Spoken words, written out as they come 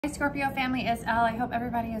Hi Scorpio family, it's Elle. I hope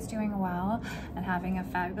everybody is doing well and having a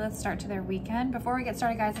fabulous start to their weekend. Before we get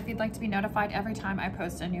started, guys, if you'd like to be notified every time I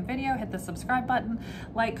post a new video, hit the subscribe button,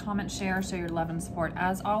 like, comment, share, show your love and support.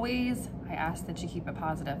 As always, I ask that you keep it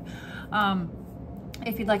positive.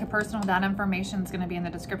 If you'd like a personal, that information is going to be in the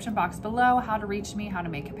description box below. How to reach me, how to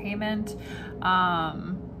make a payment,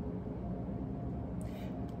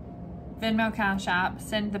 Venmo, Cash App,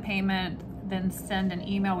 send the payment, then send an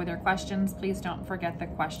email with your questions. Please don't forget the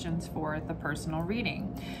questions for the personal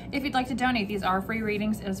reading. If you'd like to donate, these are free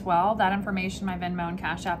readings as well. That information, my Venmo and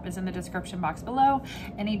Cash App, is in the description box below.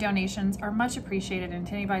 Any donations are much appreciated, and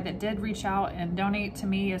to anybody that did reach out and donate to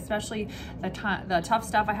me, especially the tough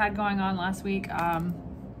stuff I had going on last week, to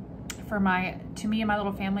me and my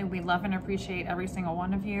little family, we love and appreciate every single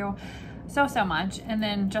one of you so much. And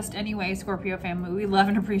then just anyway, Scorpio family, we love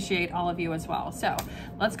and appreciate all of you as well. So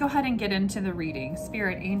let's go ahead and get into the reading.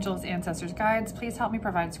 Spirit, angels, ancestors, guides, please help me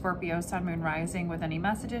provide Scorpio, sun, moon, rising with any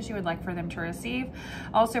messages you would like for them to receive.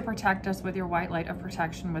 Also protect us with your white light of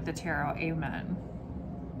protection with the tarot. Amen.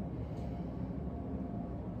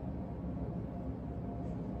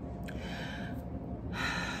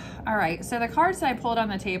 All right, so the cards that I pulled on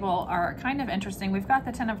the table are kind of interesting. We've got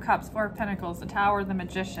the Ten of Cups, Four of Pentacles, the Tower, the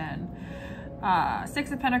Magician,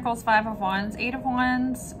 Six of Pentacles, Five of Wands, Eight of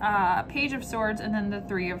Wands, Page of Swords, and then the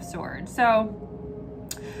Three of Swords. So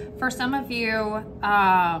for some of you,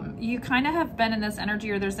 you kind of have been in this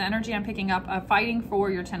energy, or there's the energy I'm picking up of fighting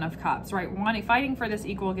for your Ten of Cups, right? Fighting for this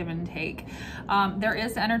equal give and take. There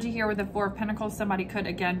is the energy here with the Four of Pentacles. Somebody could,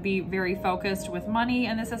 again, be very focused with money,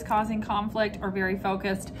 and this is causing conflict, or very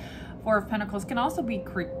focused. Four of Pentacles can also be,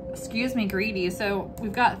 greedy. So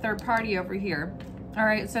we've got third party over here. All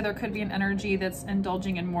right, so there could be an energy that's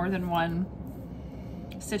indulging in more than one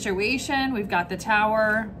situation. We've got the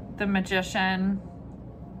Tower, the Magician.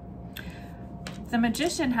 The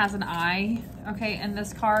Magician has an eye, okay, in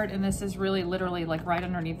this card, and this is really literally like right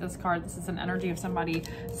underneath this card. This is an energy of somebody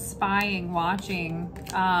spying, watching.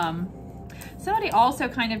 Somebody also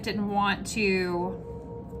kind of didn't want to,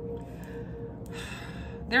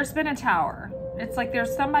 there's been a Tower. It's like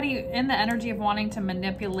there's somebody in the energy of wanting to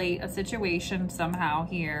manipulate a situation somehow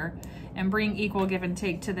here and bring equal give and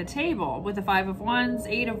take to the table. With the Five of Wands,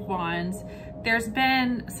 Eight of Wands, there's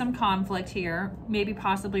been some conflict here, maybe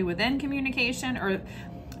possibly within communication, or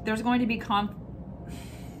there's going to be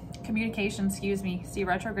communication, See,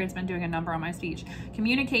 retrograde's been doing a number on my speech.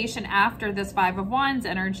 Communication after this Five of Wands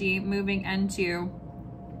energy, moving into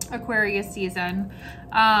Aquarius season.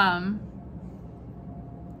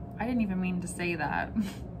 I didn't even mean to say that.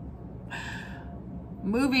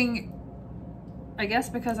 Moving, I guess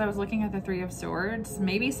because I was looking at the Three of Swords,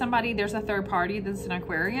 maybe there's a third party that's an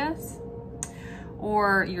Aquarius,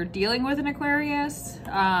 or you're dealing with an Aquarius,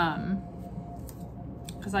 because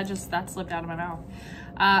that slipped out of my mouth.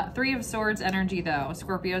 Three of Swords energy though,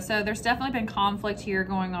 Scorpio. So there's definitely been conflict here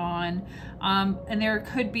going on. And there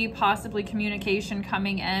could be possibly communication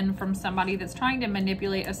coming in from somebody that's trying to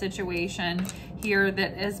manipulate a situation here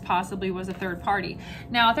that was a third party.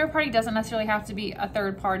 Now, a third party doesn't necessarily have to be a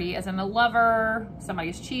third party as in a lover,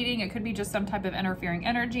 somebody's cheating. It could be just some type of interfering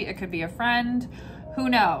energy. It could be a friend. Who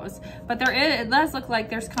knows? But it does look like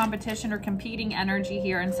there's competition or competing energy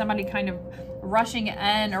here, and somebody kind of rushing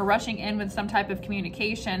in with some type of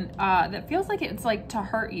communication that feels like it's like to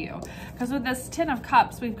hurt you. Because with this Ten of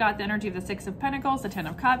Cups, we've got the energy of the Six of Pentacles, the Ten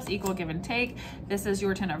of Cups, equal give and take. This is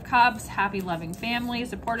your Ten of Cups, happy, loving family,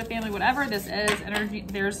 supportive family, whatever this is, energy.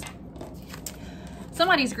 There's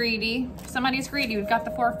somebody's greedy. We've got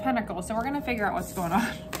the Four of Pentacles, so we're going to figure out what's going on.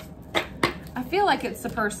 I feel like it's the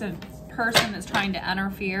person that's trying to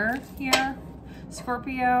interfere here,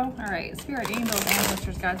 Scorpio. All right, Spirit, angels,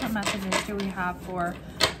 ancestors, guides, what messages do we have for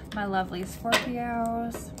my lovely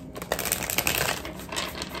Scorpios?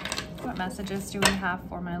 What messages do we have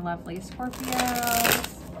for my lovely Scorpios?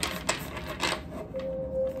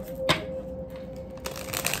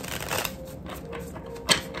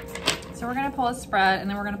 So we're going to pull a spread, and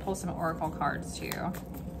then we're going to pull some oracle cards too.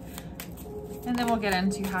 And then we'll get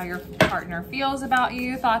into how your partner feels about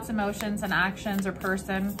you, thoughts, emotions, and actions, or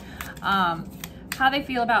person. How they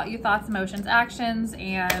feel about you, thoughts, emotions, actions,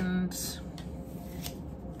 and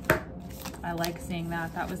I like seeing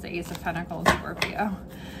that. That was the Ace of Pentacles, Scorpio.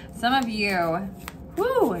 Some of you,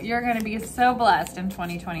 you're going to be so blessed in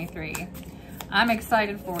 2023. I'm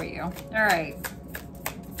excited for you. All right.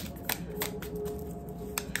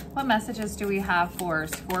 What messages do we have for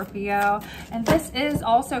Scorpio? And this is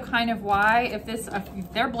also kind of why,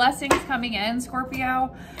 if their blessings coming in,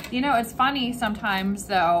 Scorpio, you know, it's funny sometimes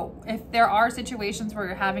though, if there are situations where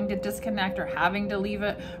you're having to disconnect or having to leave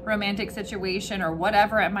a romantic situation or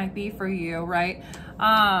whatever it might be for you, right?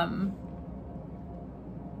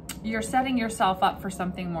 You're setting yourself up for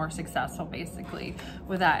something more successful, basically,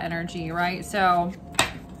 with that energy, right? So,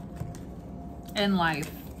 in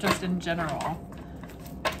life, just in general.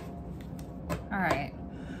 All right.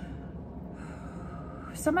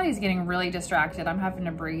 Somebody's getting really distracted. I'm having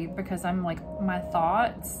to breathe because I'm like, my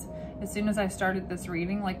thoughts, as soon as I started this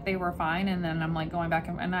reading, like they were fine. And then I'm like going back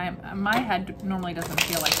and my head normally doesn't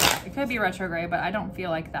feel like that. It could be retrograde, but I don't feel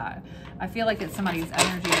like that. I feel like it's somebody's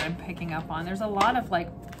energy that I'm picking up on. There's a lot of like,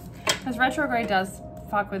 because retrograde does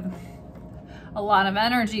fuck with a lot of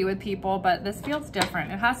energy with people, but this feels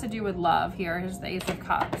different. It has to do with love here. Here's the Ace of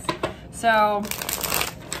Cups. So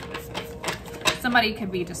somebody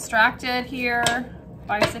could be distracted here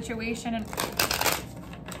by a situation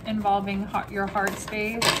involving your heart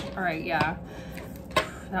space. All right, yeah.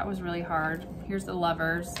 That was really hard. Here's the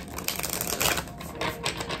Lovers.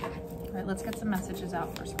 All right, let's get some messages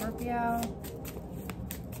out for Scorpio.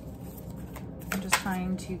 I'm just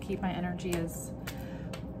trying to keep my energy as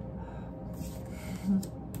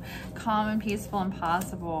calm and peaceful and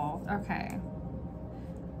possible. Okay.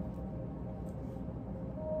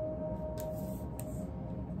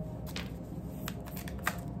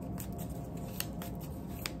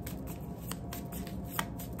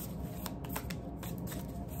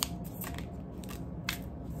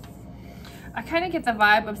 I kind of get the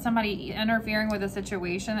vibe of somebody interfering with a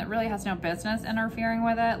situation that really has no business interfering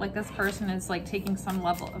with it. Like this person is like taking some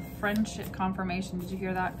level of friendship confirmation. Did you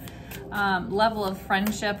hear that? Level of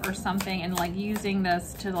friendship or something, and like using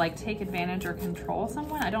this to like take advantage or control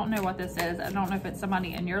someone. I don't know what this is. I don't know if it's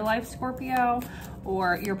somebody in your life, Scorpio,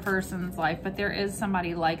 or your person's life, but there is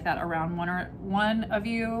somebody like that around one of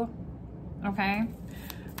you. Okay.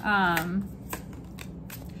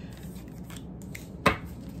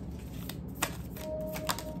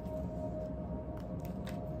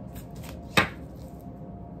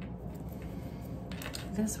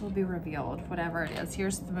 This will be revealed, whatever it is.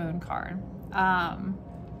 Here's the Moon card.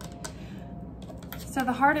 So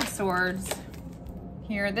the Heart of Swords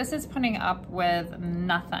here, this is putting up with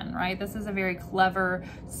nothing, right? This is a very clever,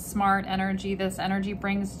 smart energy. This energy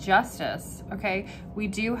brings justice, okay? We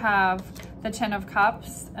do have the Ten of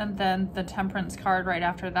Cups and then the Temperance card right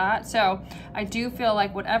after that. So I do feel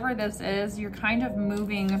like whatever this is, you're kind of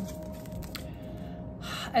moving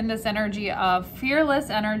in this energy of fearless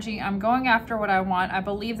energy. I'm going after what I want. I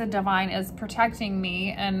believe the divine is protecting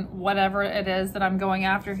me and whatever it is that I'm going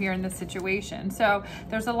after here in this situation. So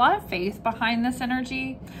there's a lot of faith behind this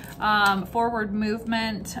energy. Forward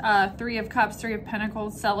movement, Three of Cups, Three of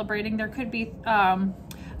Pentacles, celebrating. There could be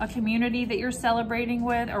a community that you're celebrating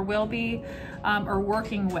with or will be or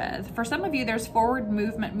working with. For some of you, there's forward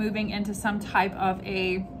movement moving into some type of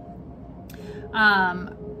a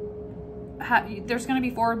there's going to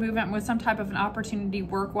be forward movement with some type of an opportunity,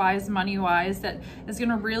 work-wise, money-wise, that is going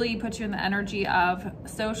to really put you in the energy of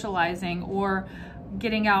socializing or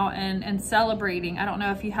getting out and celebrating. I don't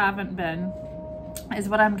know if you haven't been, is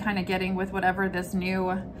what I'm kind of getting with whatever this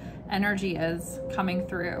new energy is coming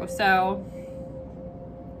through. So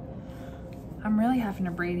I'm really having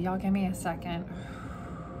to breathe. Y'all give me a second.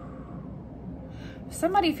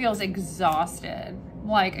 Somebody feels exhausted.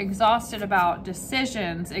 Like exhausted about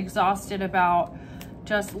decisions, exhausted about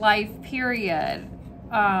just life, period.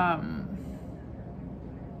 I'm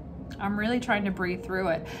really trying to breathe through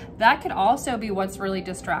it. That could also be what's really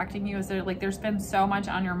distracting you, is there like there's been so much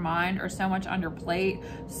on your mind or so much on your plate,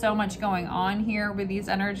 so much going on here with these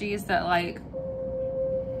energies that like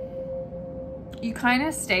you kind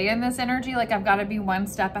of stay in this energy like I've got to be one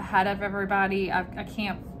step ahead of everybody. I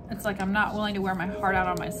can't. It's like I'm not willing to wear my heart out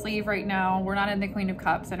on my sleeve right now. We're not in the Queen of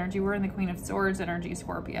Cups energy. We're in the Queen of Swords energy,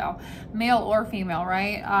 Scorpio. Male or female,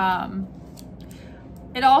 right?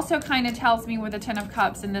 It also kind of tells me with the Ten of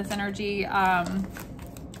Cups in this energy,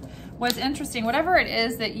 what's interesting, whatever it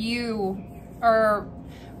is that you are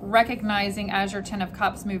recognizing as your Ten of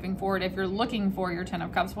Cups moving forward, if you're looking for your Ten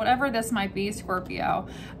of Cups, whatever this might be, Scorpio,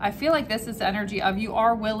 I feel like this is the energy of you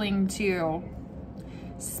are willing to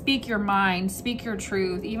speak your mind, speak your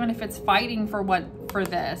truth, even if it's fighting for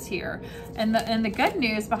this here. And the good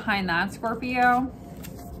news behind that, Scorpio,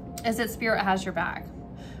 is that Spirit has your back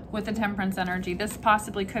with the Temperance energy. This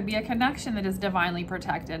possibly could be a connection that is divinely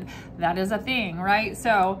protected. That is a thing, right?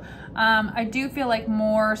 So I do feel like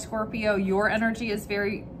more, Scorpio, your energy is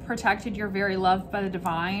very protected. You're very loved by the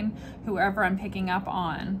divine, whoever I'm picking up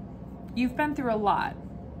on. You've been through a lot.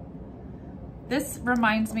 This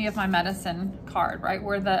reminds me of my medicine card, right?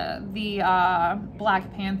 Where the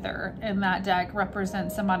Black Panther in that deck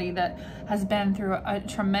represents somebody that has been through a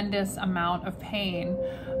tremendous amount of pain,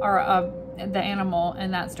 or the animal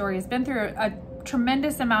in that story has been through a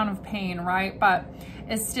tremendous amount of pain, right? But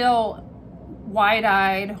is still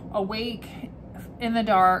wide-eyed, awake in the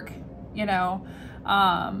dark, you know,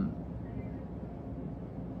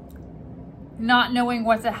 not knowing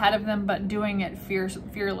what's ahead of them, but doing it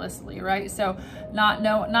fearlessly, right? So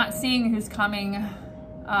not seeing who's coming,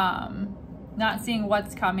 not seeing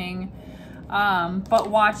what's coming,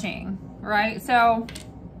 but watching, right? So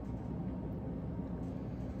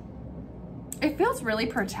it feels really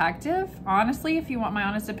protective, honestly. If you want my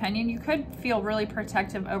honest opinion, you could feel really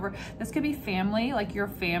protective over, this could be family, like your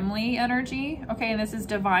family energy, okay? And this is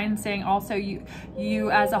divine saying also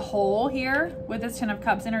you as a whole here with this 10 of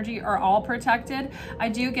Cups energy are all protected. I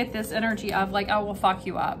do get this energy of like, oh, well, fuck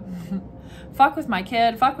you up. Fuck with my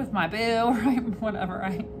kid, fuck with my boo, right? Whatever,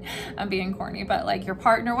 right? I'm being corny, but like your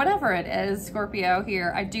partner, whatever it is, Scorpio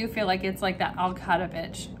here, I do feel like it's like that I'll cut a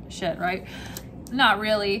bitch shit, right? Not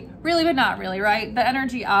really, but not really, right? The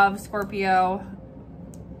energy of Scorpio,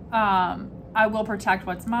 I will protect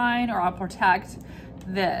what's mine, or I'll protect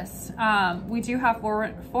this. We do have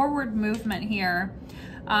forward movement here.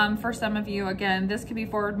 For some of you, again, this could be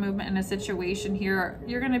forward movement in a situation here.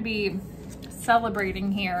 You're going to be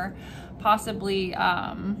celebrating here, possibly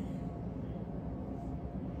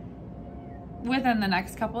within the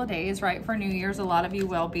next couple of days, right? For New Year's, a lot of you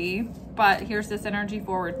will be, but here's this energy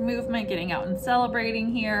forward movement, getting out and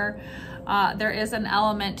celebrating here. There is an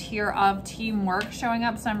element here of teamwork showing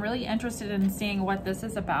up, so I'm really interested in seeing what this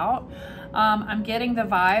is about. I'm getting the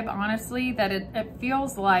vibe, honestly, that it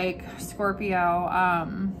feels like Scorpio,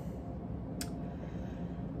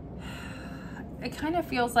 it kind of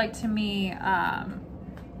feels like to me,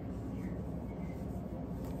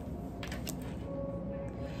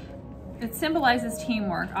 it symbolizes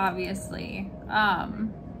teamwork, obviously.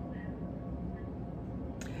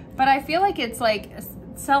 But I feel like it's like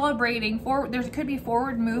celebrating forward. There could be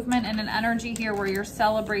forward movement and an energy here where you're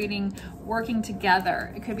celebrating working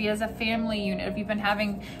together. It could be as a family unit. If you've been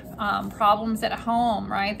having problems at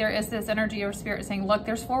home, right? There is this energy or spirit saying, look,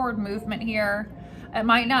 there's forward movement here. It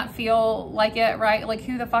might not feel like it, right? Like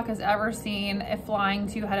who the fuck has ever seen a flying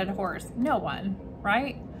two-headed horse? No one,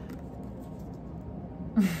 right?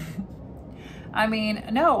 I mean,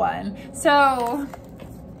 no one. So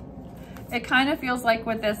it kind of feels like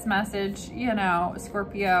with this message, you know,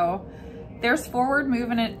 Scorpio, there's forward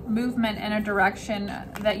movement in a direction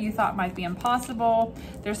that you thought might be impossible.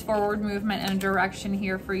 There's forward movement in a direction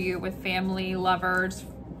here for you with family, lovers,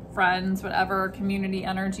 friends, whatever, community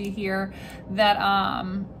energy here that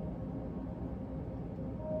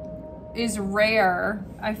is rare,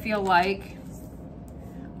 I feel like,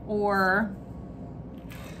 or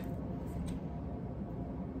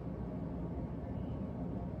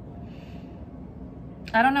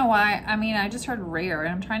I don't know why. I mean, I just heard rare,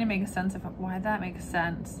 and I'm trying to make sense of why that makes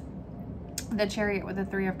sense. The Chariot with the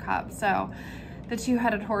 3 of Cups. So the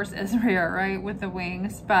two-headed horse is rare, right, with the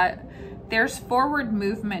wings, but there's forward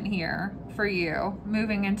movement here for you,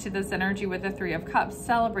 moving into this energy with the 3 of Cups,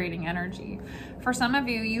 celebrating energy. For some of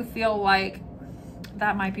you, you feel like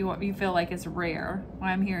that might be what you feel like is rare.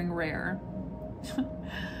 Why I'm hearing rare.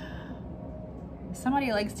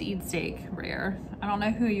 Somebody likes to eat steak, rare. I don't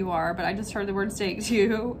know who you are, but I just heard the word steak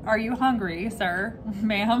too. Are you hungry, sir,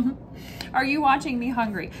 ma'am? Are you watching me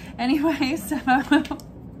hungry? Anyway, so,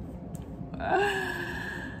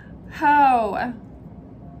 oh,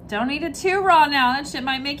 don't eat it too raw now. That shit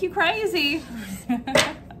might make you crazy.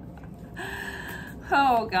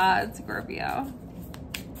 Oh God, Scorpio.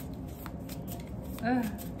 Ugh.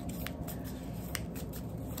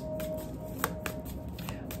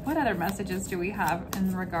 What other messages do we have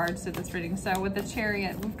in regards to this reading? So with the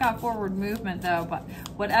Chariot, we've got forward movement though, but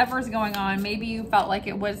whatever's going on, maybe you felt like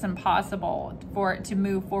it was impossible for it to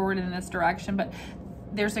move forward in this direction, but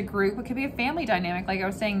there's a group, it could be a family dynamic, like I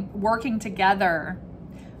was saying, working together,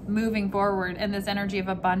 moving forward in this energy of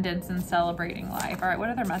abundance and celebrating life. All right, what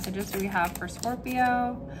other messages do we have for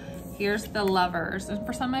Scorpio? Here's the Lovers. And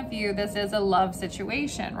for some of you, this is a love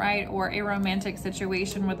situation, right? Or a romantic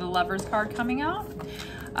situation with the Lovers card coming out.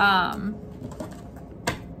 All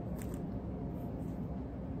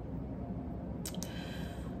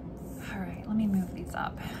right, let me move these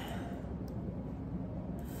up.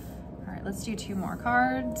 All right, let's do 2 more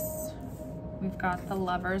cards. We've got the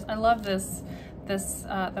Lovers. I love this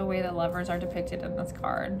the way the Lovers are depicted in this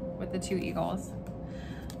card with the 2 eagles.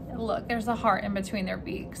 Look, there's a heart in between their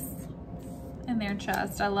beaks. in their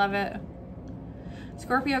chest. I love it.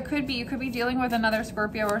 Scorpio you could be dealing with another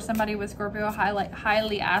Scorpio or somebody with Scorpio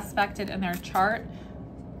highly aspected in their chart.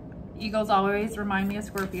 Eagles always remind me of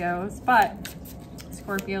Scorpios, but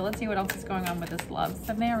Scorpio, let's see what else is going on with this love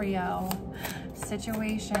scenario,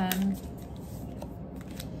 situation.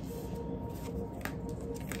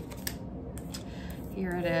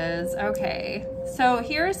 Here it is. Okay. So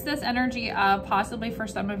here's this energy of possibly for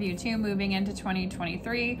some of you too, moving into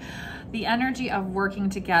 2023, the energy of working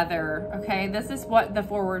together. Okay. This is what the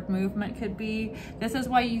forward movement could be. This is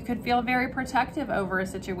why you could feel very protective over a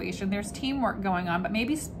situation. There's teamwork going on, but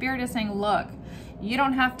maybe Spirit is saying, look, you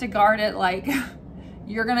don't have to guard it like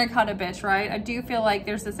you're going to cut a bitch, right? I do feel like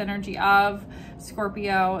there's this energy of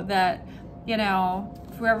Scorpio that, you know,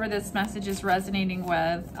 whoever this message is resonating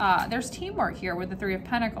with, there's teamwork here with the Three of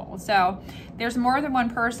Pentacles. So there's more than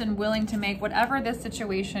one person willing to make whatever this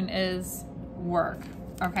situation is work,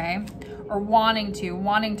 okay? Or wanting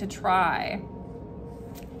to try.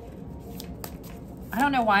 I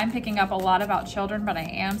don't know why I'm picking up a lot about children, but I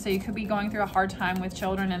am. So you could be going through a hard time with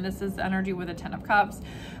children, and this is energy with the Ten of Cups,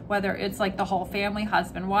 whether it's like the whole family,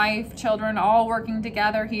 husband, wife, children, all working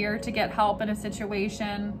together here to get help in a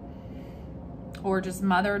situation. Or just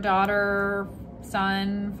mother, daughter,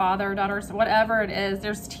 son, father, daughter, whatever it is,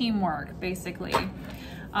 there's teamwork basically.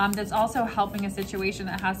 That's also helping a situation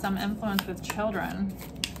that has some influence with children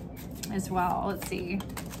as well. Let's see.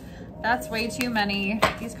 That's way too many.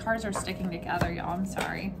 These cards are sticking together, y'all. I'm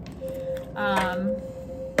sorry.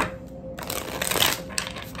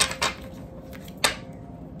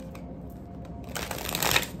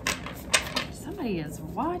 Somebody is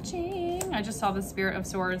watching. I just saw the Spirit of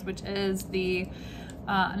Swords, which is the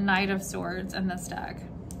Knight of Swords in this deck.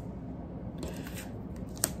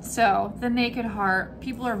 So the Naked Heart,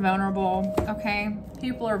 people are vulnerable, okay?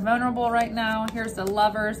 People are vulnerable right now. Here's the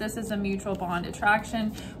Lovers. This is a mutual bond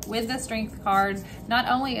attraction. With the Strength cards, not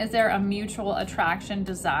only is there a mutual attraction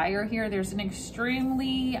desire here, there's an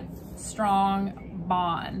extremely strong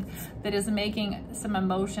bond that is making some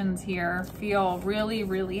emotions here feel really,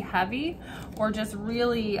 really heavy, or just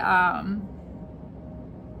really,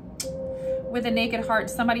 with a Naked Heart,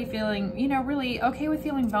 somebody feeling, you know, really okay with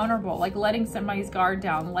feeling vulnerable, like letting somebody's guard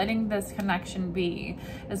down, letting this connection be,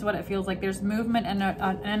 is what it feels like. There's movement in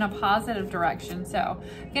a positive direction. So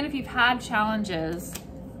again, if you've had challenges,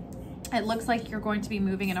 it looks like you're going to be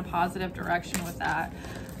moving in a positive direction with that.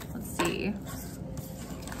 Let's see.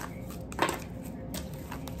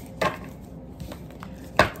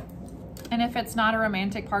 And if it's not a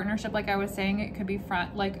romantic partnership, like I was saying, it could be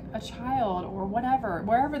like a child or whatever,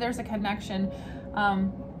 wherever there's a connection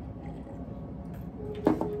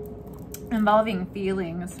involving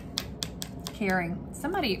feelings, caring.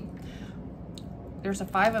 Somebody, there's a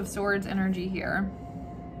Five of Swords energy here.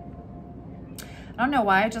 I don't know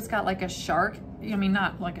why I just got like a shark. I mean,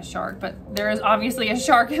 not like a shark, but there is obviously a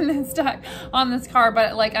shark in this deck on this card,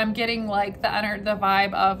 but like I'm getting like the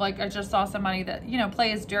vibe of like I just saw somebody that, you know,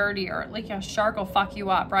 plays dirty, or like a shark will fuck you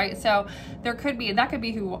up, right? So there could be, that could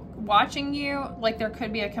be who watching you, like there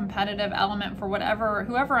could be a competitive element for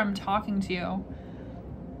whoever I'm talking to,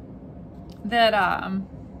 that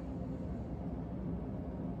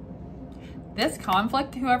this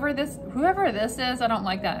conflict, whoever this is, I don't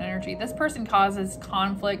like that energy. This person causes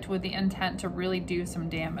conflict with the intent to really do some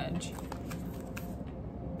damage.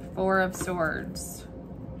 Four of Swords.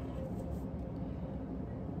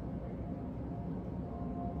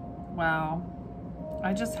 Wow.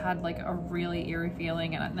 I just had like a really eerie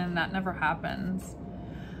feeling, and then that never happens.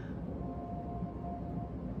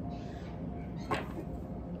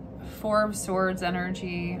 Four of Swords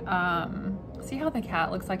energy. See how the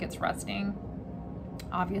cat looks like it's resting,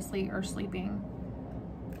 obviously, or sleeping.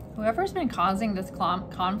 Whoever's been causing this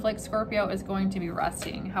conflict, Scorpio, is going to be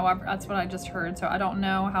resting. However, that's what I just heard. So I don't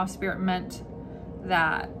know how Spirit meant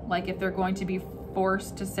that. Like if they're going to be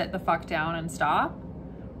forced to sit the fuck down and stop,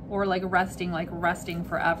 or like resting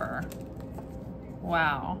forever.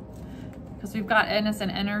 Wow. Because we've got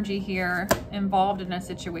innocent energy here involved in a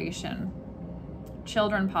situation.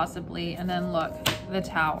 Children possibly, and then look, the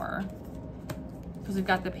Tower. Because we've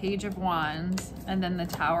got the Page of Wands and then the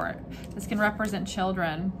Tower. This can represent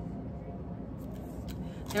children.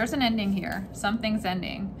 There's an ending here. Something's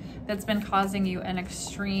ending that's been causing you an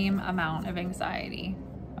extreme amount of anxiety,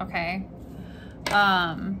 okay?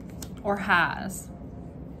 Or has.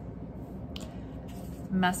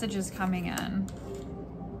 Messages coming in.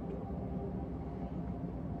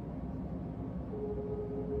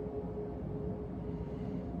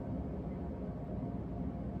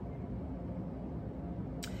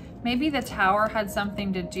 Maybe the Tower had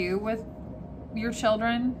something to do with your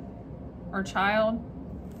children, or child.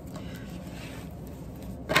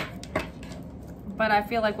 But I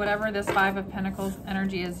feel like whatever this Five of Pentacles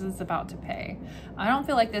energy is about to pay. I don't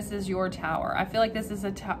feel like this is your tower. I feel like this is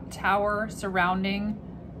a tower surrounding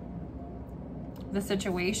the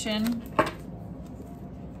situation.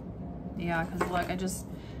 Yeah, because look, I just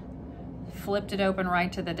flipped it open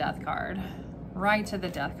right to the Death card. Right to the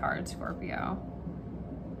Death card, Scorpio.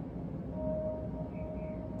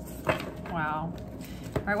 Wow.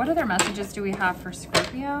 All right, what other messages do we have for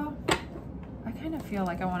Scorpio? I kind of feel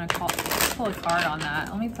like I want to pull a card on that.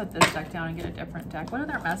 Let me put this deck down and get a different deck. What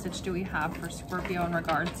other message do we have for Scorpio in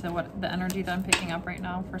regards to what the energy that I'm picking up right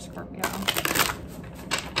now for Scorpio?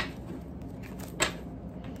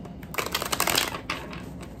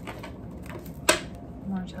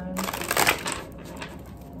 More time.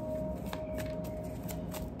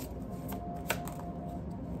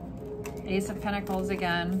 Ace of Pentacles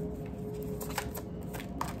again.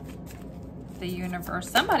 The universe.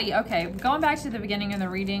 Somebody, okay, going back to the beginning of the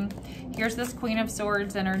reading, here's this Queen of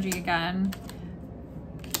Swords energy again.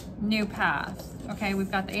 New path. Okay,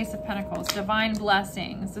 we've got the Ace of Pentacles. Divine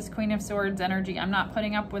blessings. This Queen of Swords energy. I'm not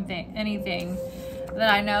putting up with anything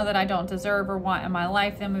that I know that I don't deserve or want in my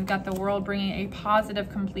life. Then we've got the World bringing a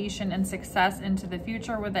positive completion and success into the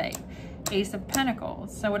future with a Ace of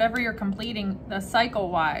Pentacles. So whatever you're completing the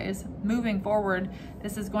cycle-wise, moving forward,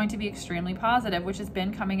 this is going to be extremely positive, which has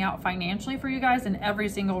been coming out financially for you guys in every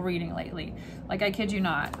single reading lately. Like, I kid you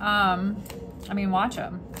not. I mean, watch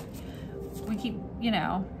them. We keep, you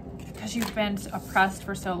know, because you've been oppressed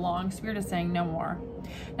for so long, Spirit is saying no more.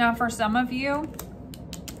 Now, for some of you,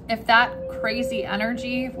 if that crazy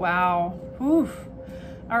energy, wow. Oof.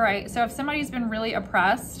 All right, so if somebody's been really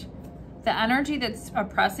oppressed, the energy that's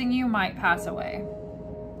oppressing you might pass away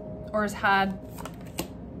or has had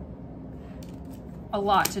a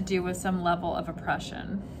lot to do with some level of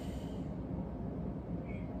oppression.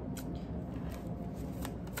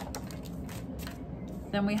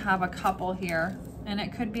 Then we have a couple here, and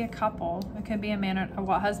it could be a couple. It could be a man,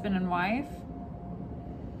 a husband and wife.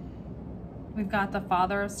 We've got the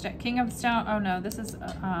Father of King of Stone. Oh no, this is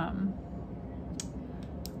a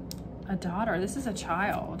daughter. This is a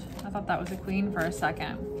child. I thought that was a queen for a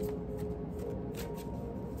second.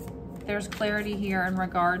 There's clarity here in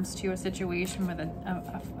regards to a situation with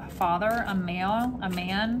a father, a male, a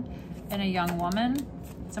man, and a young woman.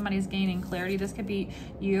 Somebody's gaining clarity. This could be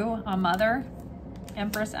you, a mother,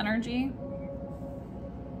 Empress energy.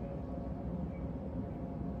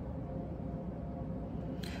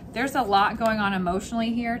 There's a lot going on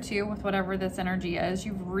emotionally here too with whatever this energy is.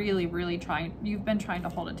 You've been trying to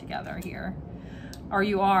hold it together here, or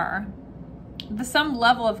you are. Some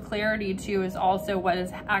level of clarity too is also what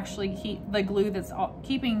is actually the glue that's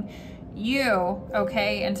keeping you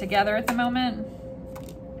okay and together at the moment.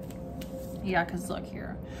 Yeah, because look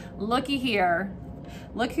here. Looky here.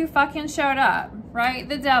 Look who fucking showed up, right?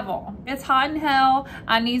 The devil. It's hot in hell.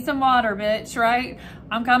 I need some water, bitch, right?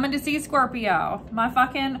 I'm coming to see Scorpio. My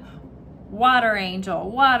fucking water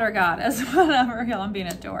angel, water goddess, whatever. Hell, I'm being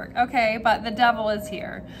a dork. Okay, but the devil is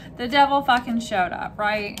here. The devil fucking showed up,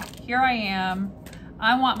 right? Here I am.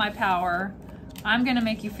 I want my power. I'm gonna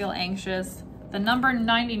make you feel anxious. The number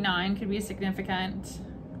 99 could be significant.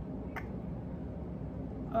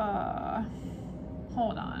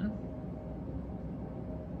 Hold on.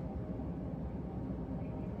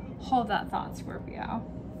 Hold that thought, Scorpio.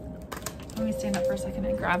 Let me stand up for a second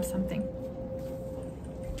and grab something.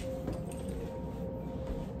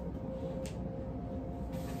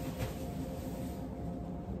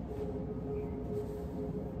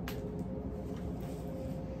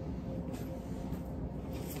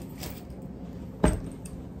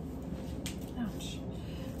 Ouch.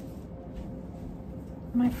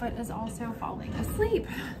 My foot is also falling asleep.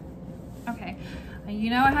 Okay. You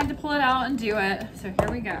know I had to pull it out and do it, so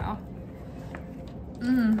here we go.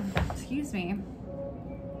 Excuse me.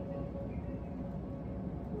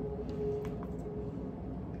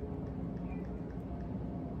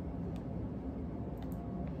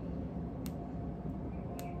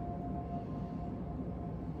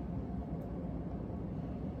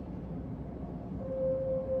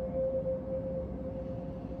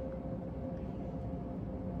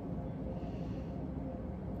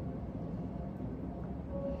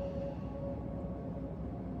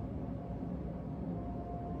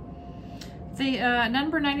 The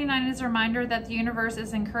number 99 is a reminder that the universe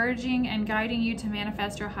is encouraging and guiding you to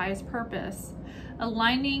manifest your highest purpose,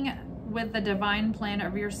 aligning with the divine plan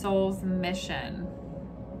of your soul's mission.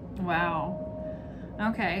 Wow.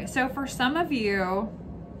 Okay, so for some of you,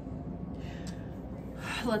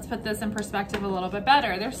 let's put this in perspective a little bit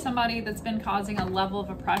better. There's somebody that's been causing a level of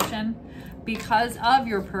oppression because of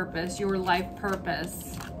your purpose, your life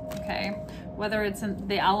purpose, okay? Whether it's in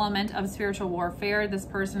the element of spiritual warfare, this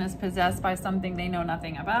person is possessed by something they know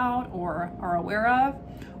nothing about or are aware of,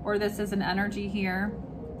 or this is an energy here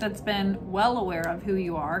that's been well aware of who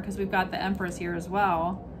you are, because we've got the Empress here as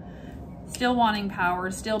well. Still wanting power,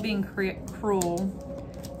 still being cruel,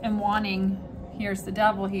 and wanting, here's the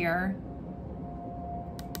Devil here,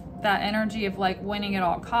 that energy of like winning at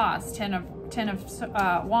all costs. Ten of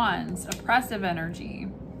Wands, oppressive energy.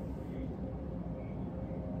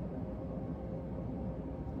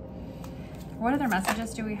 What other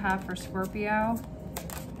messages do we have for Scorpio?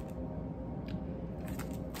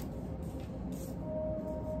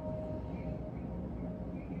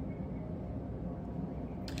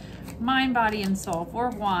 Mind, body, and soul. Four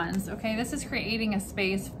of Wands. Okay, this is creating a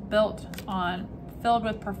space filled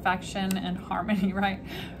with perfection and harmony, right?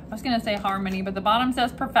 I was gonna say harmony, but the bottom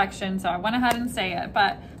says perfection, so I went ahead and said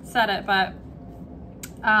it, but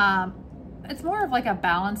it's more of like a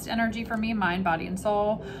balanced energy for me, mind, body, and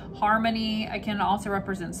soul. Harmony, I can also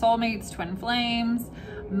represent soulmates, twin flames,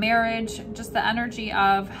 marriage, just the energy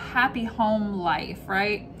of happy home life,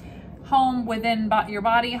 right? Home within your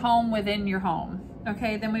body, home within your home.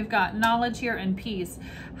 Okay, then we've got knowledge here and peace.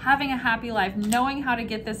 Having a happy life, knowing how to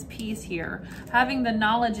get this peace here, having the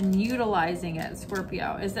knowledge and utilizing it,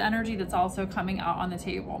 Scorpio, is the energy that's also coming out on the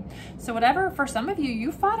table. So whatever, for some of you,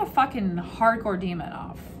 you fought a fucking hardcore demon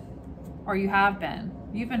off, or you have been.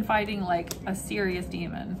 You've been fighting like a serious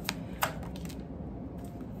demon.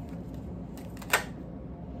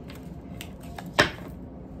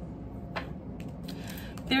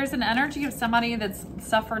 There's an energy of somebody that's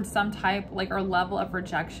suffered some type or level of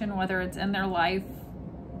rejection, whether it's in their life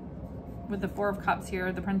with the Four of Cups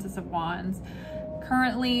here, the Princess of Wands,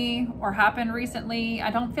 currently or happened recently.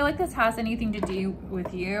 I don't feel like this has anything to do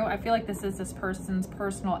with you. I feel like this is this person's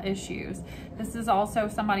personal issues. This is also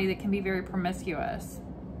somebody that can be very promiscuous.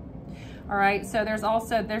 All right, so there's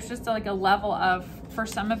just like a level of, for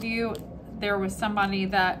some of you, there was somebody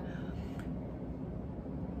that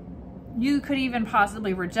you could even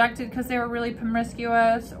possibly rejected because they were really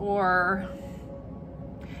promiscuous, or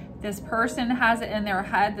this person has it in their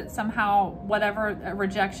head that somehow whatever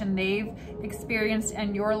rejection they've experienced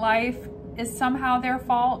in your life is somehow their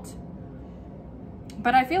fault.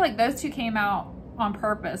 But I feel like those two came out on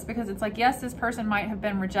purpose, because it's like, yes, this person might have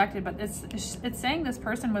been rejected, but it's saying this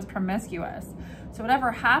person was promiscuous. So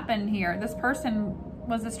whatever happened here, this person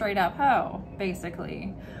was a straight up hoe,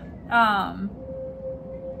 basically.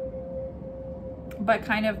 But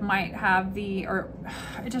kind of might have or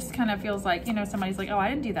it just kind of feels like, you know, somebody's like, oh, I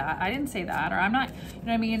didn't do that, I didn't say that, or I'm not, you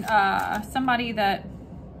know what I mean? Somebody that,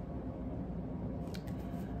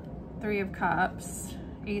 Three of Cups,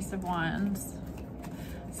 Ace of Wands,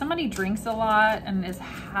 somebody drinks a lot and is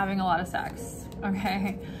having a lot of sex,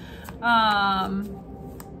 okay?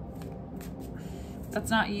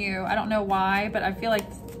 That's not you. I don't know why, but I feel like,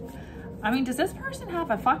 I mean, does this person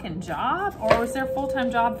have a fucking job, or is their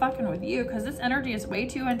full-time job fucking with you? Because this energy is way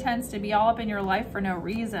too intense to be all up in your life for no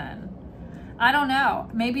reason. I don't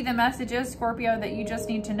know. Maybe the message is, Scorpio, that you just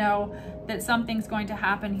need to know that something's going to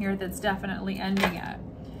happen here that's definitely ending it.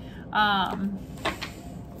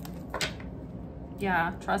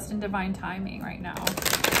 Yeah, trust in divine timing right now.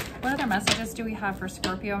 What other messages do we have for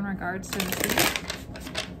Scorpio in regards to this week?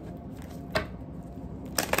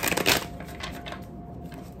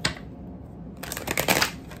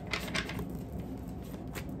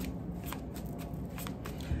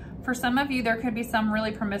 For some of you, there could be some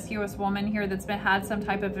really promiscuous woman here that's had some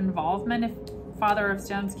type of involvement. If Father of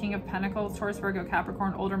Stones, King of Pentacles, Taurus, Virgo,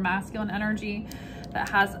 Capricorn, older masculine energy that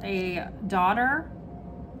has a daughter.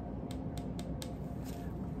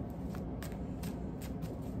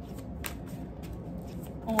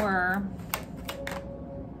 Or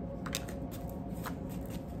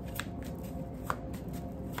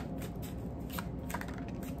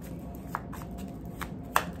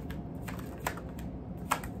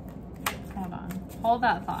hold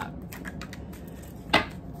that thought.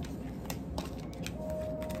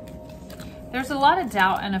 There's a lot of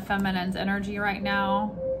doubt in a feminine's energy right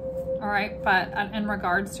now. All right, but in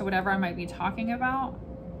regards to whatever I might be talking about,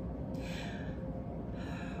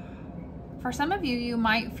 for some of you, you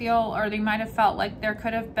might feel, or they might have felt like there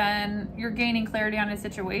could have been, you're gaining clarity on a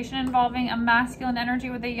situation involving a masculine energy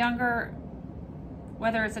with a younger,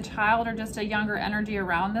 whether it's a child or just a younger energy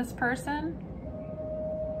around this person.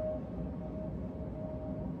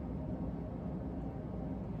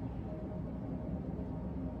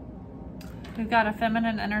 We've got a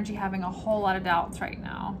feminine energy having a whole lot of doubts right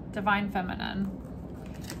now. Divine feminine.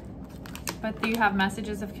 But you have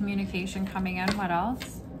messages of communication coming in. What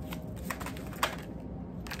else?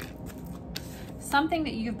 Something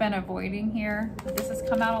that you've been avoiding here. This has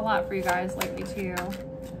come out a lot for you guys lately too.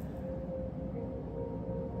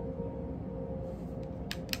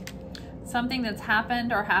 Something that's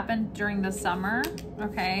happened or happened during the summer,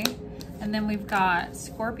 okay? And then we've got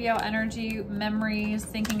Scorpio energy, memories,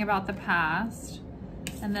 thinking about the past,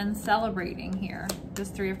 and then celebrating here. This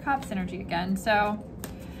Three of Cups energy again. So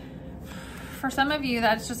for some of you,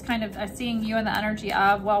 that's just kind of seeing you in the energy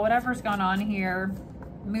of, well, whatever's going on here,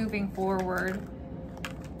 moving forward.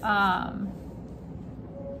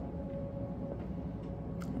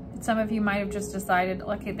 Some of you might have just decided,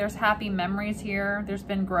 okay, there's happy memories here. There's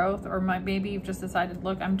been growth, or maybe you've just decided,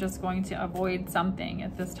 look, I'm just going to avoid something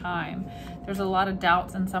at this time. There's a lot of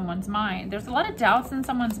doubts in someone's mind. There's a lot of doubts in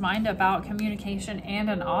someone's mind about communication and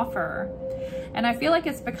an offer. And I feel like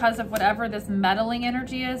it's because of whatever this meddling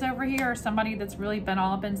energy is over here, or somebody that's really been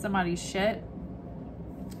all up in somebody's shit,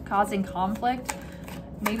 causing conflict,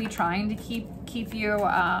 maybe trying to keep you,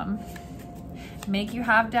 make you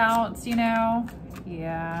have doubts, you know.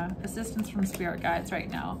 Yeah, assistance from spirit guides right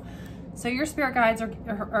now. So your spirit guides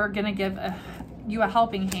are gonna give you a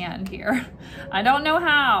helping hand here. I don't know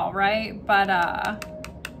how, right? But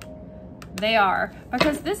they are,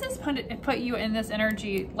 because this has put you in this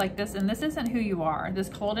energy like this, and this isn't who you are. This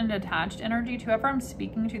cold and detached energy, to whoever I'm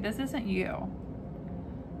speaking to, this isn't you.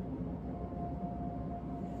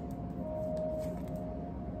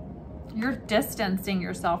 You're distancing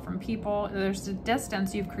yourself from people. There's a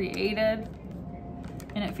distance you've created,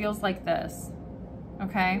 and it feels like this,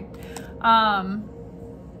 okay?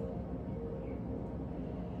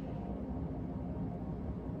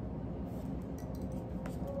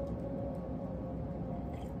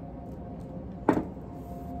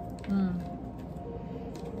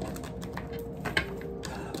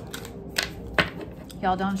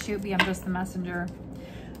 Y'all don't shoot me, I'm just the messenger.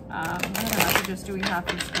 What other messages do we have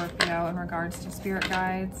for Scorpio in regards to spirit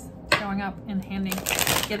guides showing up and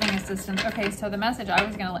giving assistance? Okay, so the message I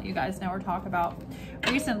was gonna let you guys know or talk about.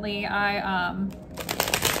 Recently, I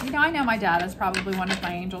know my dad is probably one of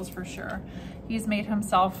my angels for sure. He's made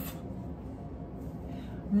himself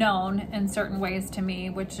known in certain ways to me,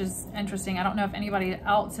 which is interesting. I don't know if anybody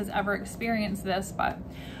else has ever experienced this, but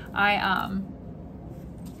I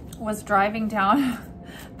was driving down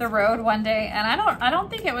the road one day, and I don't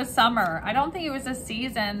think it was summer. I don't think it was a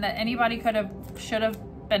season that anybody should have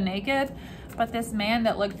been naked, but this man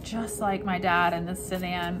that looked just like my dad in this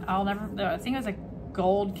sedan, I think it was a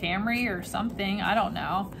gold Camry or something, I don't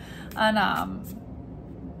know, and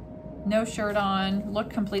no shirt on,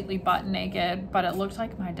 looked completely butt naked, but it looked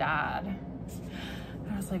like my dad.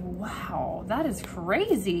 And I was like, wow, that is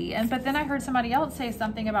crazy. But then I heard somebody else say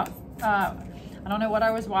something about I don't know what I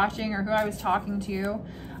was watching or who I was talking to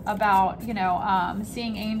about, you know,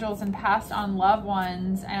 seeing angels and passed on loved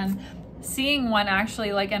ones, and seeing one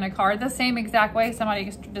actually like in a car the same exact way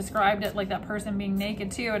somebody described it, like that person being naked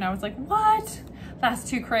too. And I was like, what? That's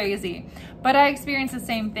too crazy. But I experienced the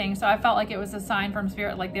same thing. So I felt like it was a sign from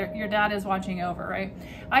spirit, like your dad is watching over, right?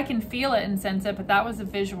 I can feel it and sense it, but that was a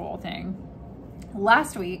visual thing.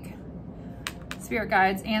 Last week, spirit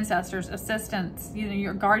guides, ancestors, assistants, you know,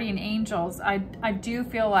 your guardian angels. I do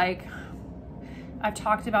feel like I've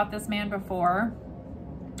talked about this man before.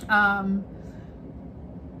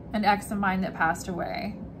 An ex of mine that passed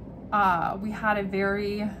away. We had a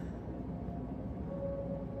very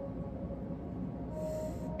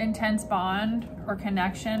intense bond or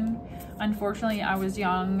connection. Unfortunately, I was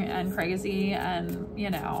young and crazy, and you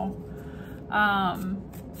know,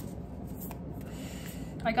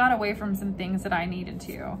 I got away from some things that I needed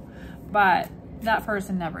to, but that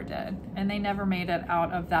person never did, and they never made it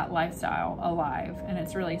out of that lifestyle alive, and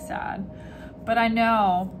it's really sad. But I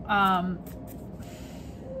know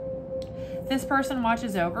this person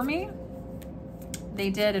watches over me. They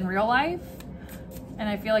did in real life, and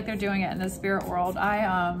I feel like they're doing it in the spirit world.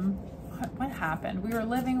 What happened? We were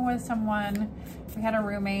living with someone, we had a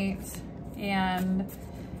roommate, and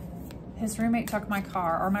his roommate took my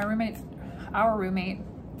car, or our roommate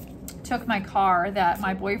took my car that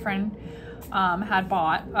my boyfriend had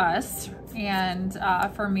bought us and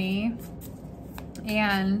for me,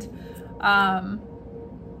 and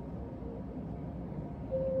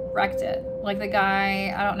wrecked it. Like the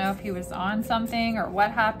guy, I don't know if he was on something or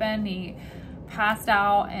what happened. He passed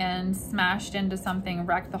out and smashed into something,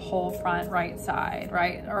 wrecked the whole front right side,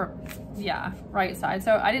 right? Or yeah, right side.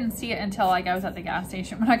 So I didn't see it until like I was at the gas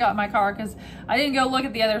station when I got my car, because I didn't go look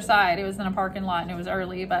at the other side. It was in a parking lot and it was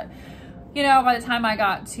early, but you know, by the time I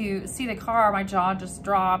got to see the car, my jaw just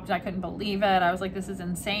dropped. I couldn't believe it. I was like, this is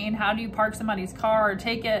insane. How do you park somebody's car or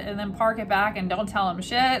take it and then park it back and don't tell them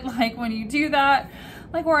shit? Like, when you do that,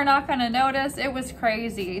 like, we're not gonna notice. It was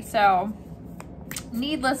crazy. So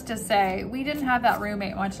needless to say, we didn't have that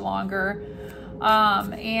roommate much longer.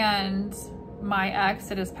 And my ex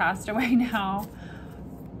that has passed away now,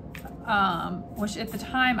 which at the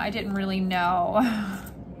time I didn't really know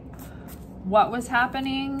what was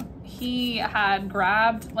happening. He had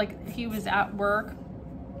grabbed, like, he was at work.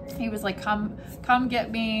 He was like, come get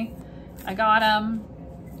me. I got him.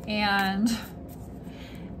 And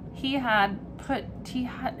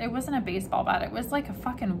it wasn't a baseball bat. It was like a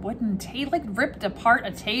fucking wooden table, like ripped apart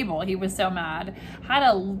a table. He was so mad. Had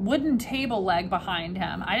a wooden table leg behind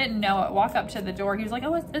him. I didn't know it. Walk up to the door. He was like,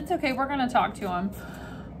 oh, it's okay. We're going to talk to him.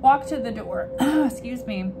 Walk to the door. Excuse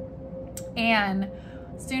me. And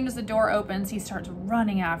as soon as the door opens, he starts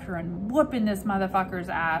running after and whooping this motherfucker's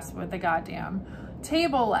ass with the goddamn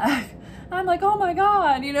table leg. I'm like, oh my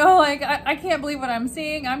God, you know, like, I can't believe what I'm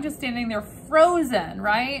seeing. I'm just standing there frozen,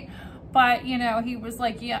 right? But, you know, he was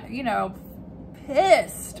like, yeah, you know,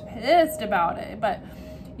 pissed about it. But,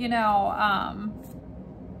 you know,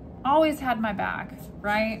 always had my back,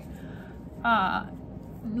 right?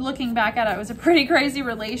 Looking back at it, it was a pretty crazy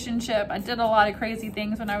relationship. I did a lot of crazy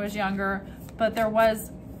things when I was younger, but there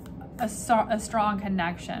was a strong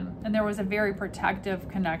connection, and there was a very protective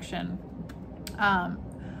connection,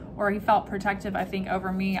 or he felt protective, I think,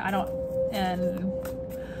 over me. And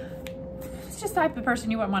it's just the type of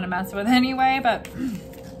person you wouldn't want to mess with anyway. But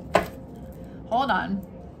hold on,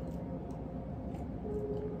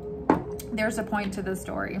 there's a point to this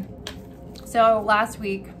story. So last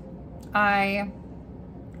week I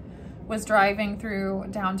was driving through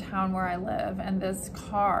downtown where I live, and this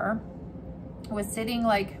car was sitting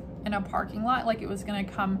like in a parking lot, like it was gonna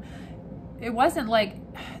come. It wasn't like,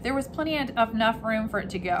 there was plenty of enough room for it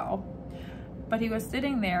to go, but he was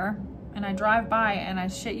sitting there, and I drive by, and I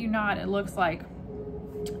shit you not, it looks like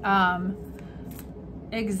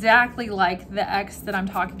exactly like the ex that I'm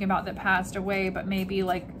talking about that passed away, but maybe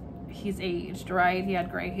like he's aged, right? He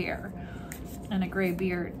had gray hair and a gray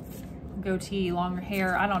beard, goatee, longer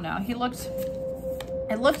hair. I don't know. It looked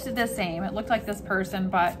the same. It looked like this person,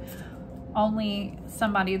 but only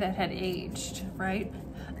somebody that had aged, right?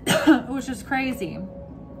 It was just crazy.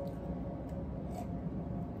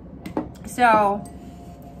 So,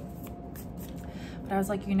 but I was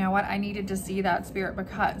like, you know what? I needed to see that spirit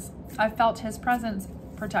because I felt his presence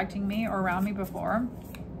protecting me or around me before.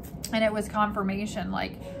 And it was confirmation,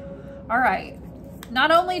 like, all right, not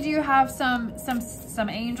only do you have some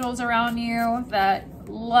angels around you that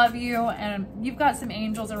love you, and you've got some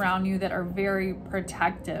angels around you that are very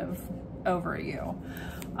protective over you.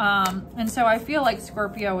 And so I feel like,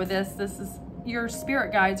 Scorpio, with this is, your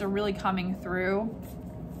spirit guides are really coming through.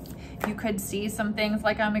 You could see some things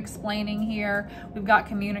like I'm explaining here. We've got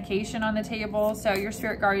communication on the table. So your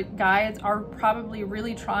spirit guides are probably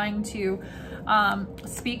really trying to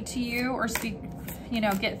speak to you, or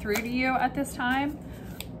get through to you at this time.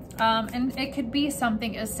 And it could be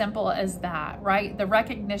something as simple as that, right? The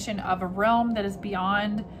recognition of a realm that is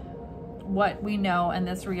beyond what we know in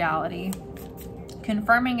this reality.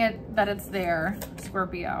 Confirming it, that it's there,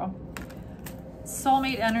 Scorpio.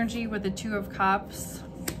 Soulmate energy with the Two of Cups.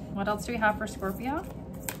 What else do we have for Scorpio?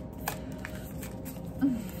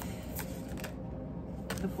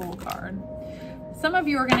 The Fool card. Some of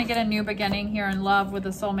you are going to get a new beginning here in love with a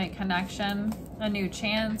soulmate connection, a new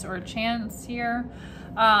chance or a chance here.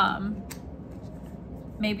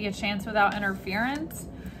 Maybe a chance without interference.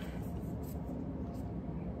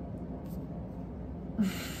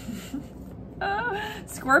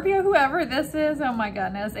 Scorpio, whoever this is, oh my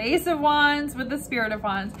goodness. Ace of Wands with the Spirit of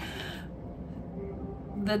Wands.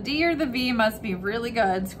 The D or the V must be really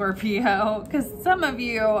good, Scorpio, because some of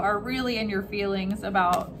you are really in your feelings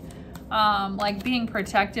about like being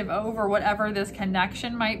protective over whatever this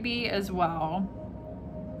connection might be as well.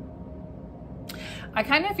 I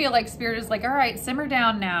kind of feel like Spirit is like, all right, simmer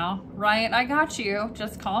down now, right? I got you.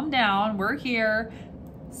 Just calm down. We're here.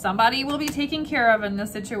 Somebody will be taken care of in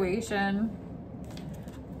this situation.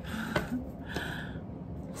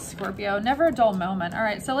 Scorpio, never a dull moment. All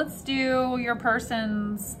right, so let's do your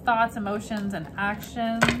person's thoughts, emotions, and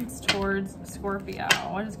actions towards Scorpio.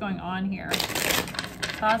 What is going on here?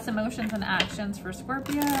 Thoughts, emotions, and actions for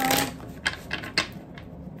Scorpio.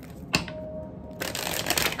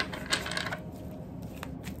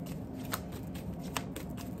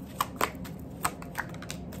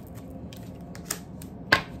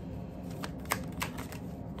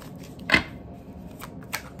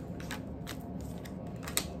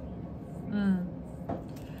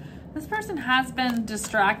 has been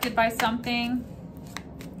distracted by something.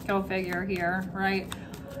 Go figure here, right?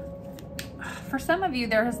 For some of you,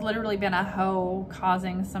 there has literally been a hoe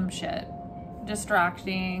causing some shit,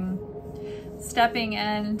 distracting, stepping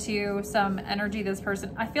into some energy. This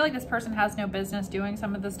person, I feel like this person has no business doing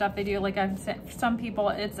some of the stuff they do. Like I've said, for some people,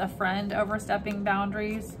 it's a friend overstepping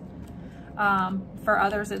boundaries. For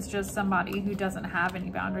others, it's just somebody who doesn't have any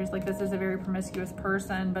boundaries. Like this is a very promiscuous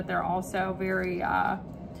person, but they're also very,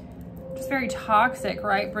 just very toxic,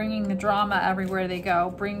 right? Bringing the drama everywhere they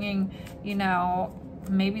go, bringing, you know,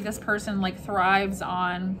 maybe this person like thrives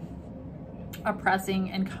on oppressing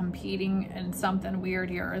and competing, and something weird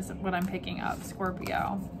here is what I'm picking up,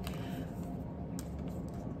 Scorpio.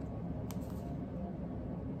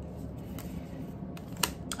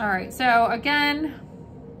 All right, so again,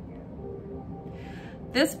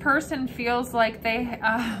 this person feels like they've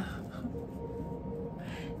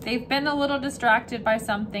been a little distracted by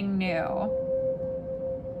something new.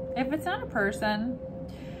 If it's not a person,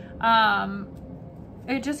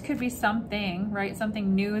 it just could be something, right?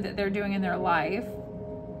 Something new that they're doing in their life.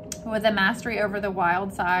 With the mastery over the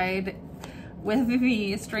wild side, with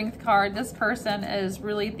the strength card, this person is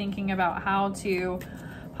really thinking about how to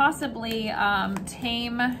possibly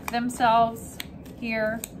tame themselves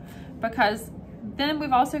here, because then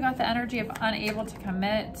we've also got the energy of unable to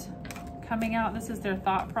commit coming out. This is their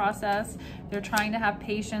thought process. They're trying to have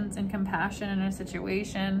patience and compassion in a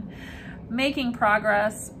situation, making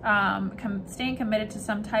progress, staying committed to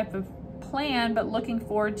some type of plan, but looking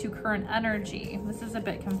forward to current energy. This is a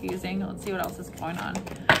bit confusing. Let's see what else is going on.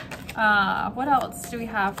 What else do we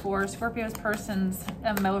have for Scorpio's person's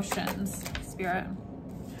emotions, Spirit?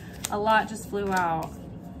 A lot just flew out.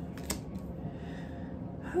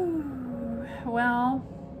 Whew. Well,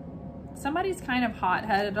 somebody's kind of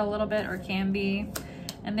hot-headed a little bit, or can be,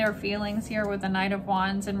 and their feelings here with the Knight of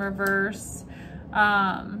Wands in reverse.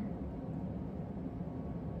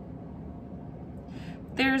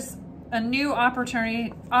 There's a new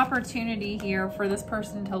opportunity here for this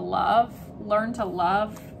person to love, learn to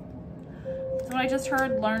love. So what I just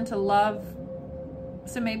heard, learn to love.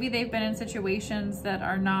 So maybe they've been in situations that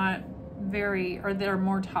are not very, or that are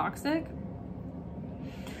more toxic,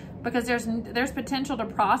 because there's potential to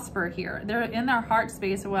prosper here. They're in their heart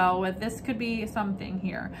space. Well, with this could be something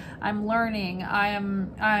here. I'm learning.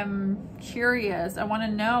 I'm curious. I want to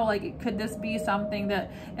know, like, could this be something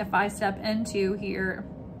that if I step into here,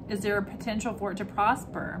 is there a potential for it to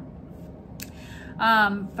prosper?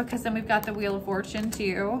 Because then we've got the Wheel of Fortune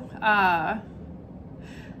too.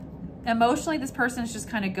 Emotionally, this person is just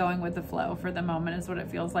kind of going with the flow for the moment, is what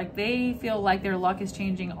it feels like. They feel like their luck is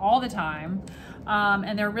changing all the time.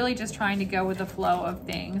 And they're really just trying to go with the flow of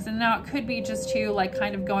things. And now it could be just too, like,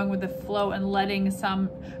 kind of going with the flow and letting some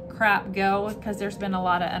crap go, because there's been a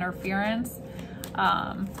lot of interference.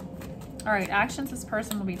 All right, actions this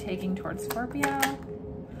person will be taking towards Scorpio.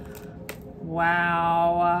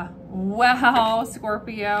 Wow. Wow,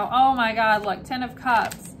 Scorpio. Oh my God, look, 10 of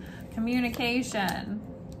Cups, communication.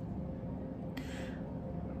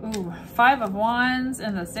 Ooh, 5 of Wands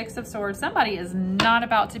and the 6 of Swords. Somebody is not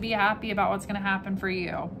about to be happy about what's going to happen for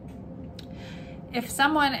you. If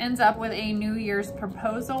someone ends up with a New Year's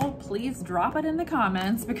proposal, please drop it in the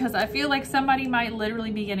comments, because I feel like somebody might literally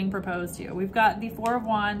be getting proposed to. We've got the 4 of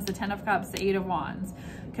Wands, the 10 of Cups, the 8 of Wands.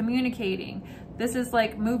 Communicating. This is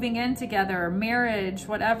like moving in together, marriage,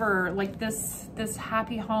 whatever, like this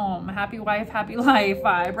happy home, happy wife, happy life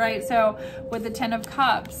vibe, right? So with the 10 of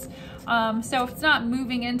Cups, so if it's not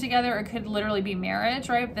moving in together, it could literally be marriage,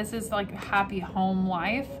 right? This is like happy home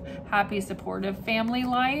life, happy supportive family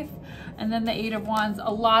life. And then the 8 of Wands,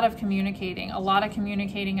 a lot of communicating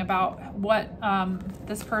about what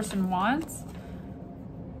this person wants.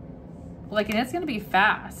 Like, and it's going to be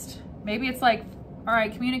fast. Maybe it's like, all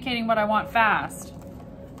right, communicating what I want fast.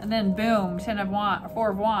 And then boom,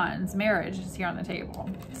 4 of Wands, marriage is here on the table.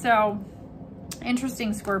 So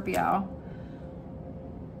interesting, Scorpio.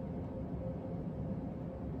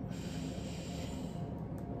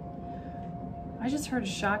 I just heard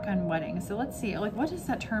shotgun wedding. So let's see, like, what does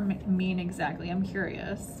that term mean exactly? I'm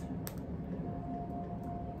curious.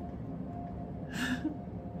 I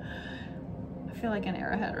feel like an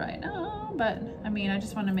arrowhead right now, but I mean, I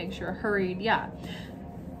just want to make sure. Hurried, yeah.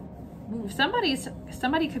 Ooh, somebody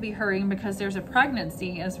could be hurrying because there's a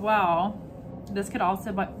pregnancy as well. This could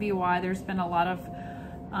also be why there's been a lot of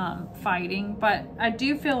fighting, but I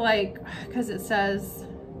do feel like, because it says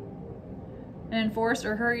an enforced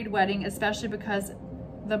or hurried wedding, especially because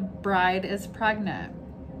the bride is pregnant.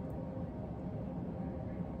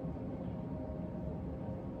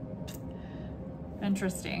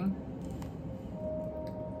 Interesting.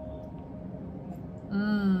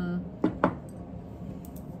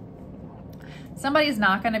 Somebody's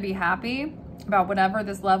not going to be happy about whatever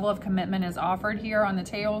this level of commitment is offered here on the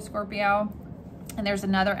tail, Scorpio. And there's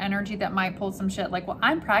another energy that might pull some shit like, well,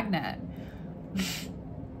 I'm pregnant.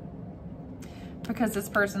 Because this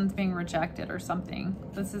person's being rejected or something.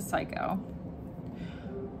 This is psycho.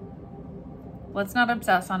 Let's not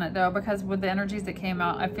obsess on it though, because with the energies that came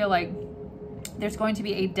out, I feel like there's going to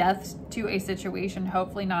be a death to a situation,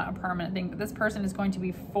 hopefully not a permanent thing, but this person is going to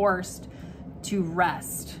be forced to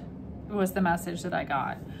rest, was the message that I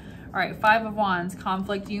got. All right, 5 of Wands,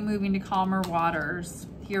 conflict, you moving to calmer waters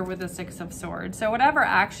here with the 6 of Swords. So whatever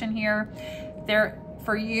action here, there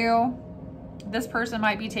for you, this person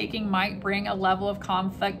might be taking, might bring a level of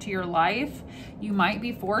conflict to your life. You might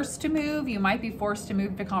be forced to move. You might be forced to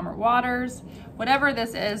move to calmer waters. Whatever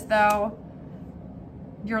this is though,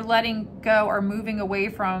 you're letting go or moving away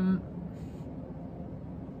from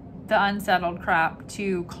the unsettled crap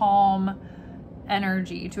to calm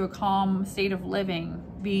energy, to a calm state of living,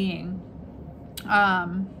 being.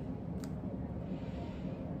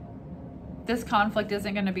 This conflict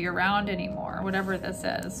isn't going to be around anymore, whatever this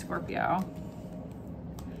is, Scorpio.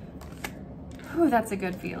 Ooh, that's a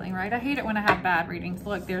good feeling, right? I hate it when I have bad readings.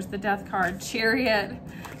 Look, there's the Death card, Chariot,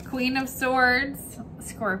 Queen of Swords,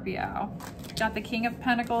 Scorpio. Got the King of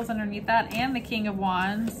Pentacles underneath that and the King of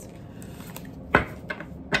Wands.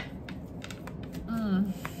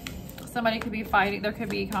 Somebody could be fighting. There could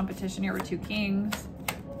be competition here with 2 kings.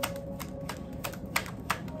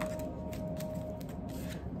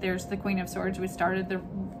 There's the Queen of Swords. We started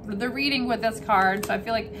the reading with this card, so I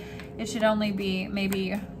feel like it should only be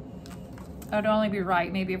maybe, it would only be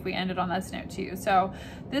right maybe if we ended on this note too. So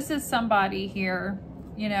this is somebody here,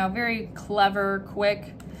 you know, very clever,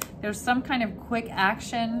 quick. There's some kind of quick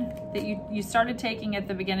action that you started taking at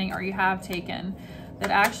the beginning, or you have taken,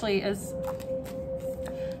 that actually is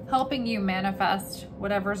helping you manifest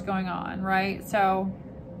whatever's going on, right? So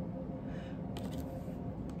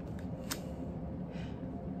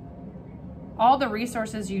all the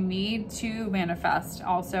resources you need to manifest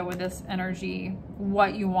also with this energy,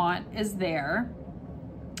 what you want is there.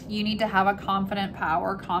 You need to have a confident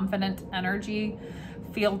power, confident energy,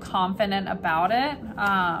 feel confident about it.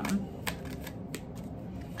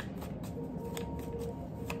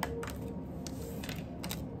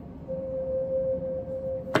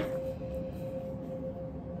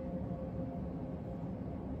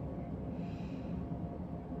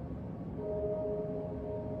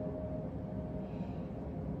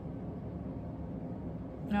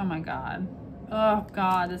 Oh my God. Oh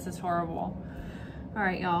God, this is horrible. All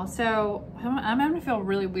right, y'all. So I'm going to feel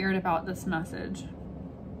really weird about this message.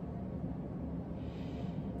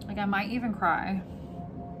 Like I might even cry.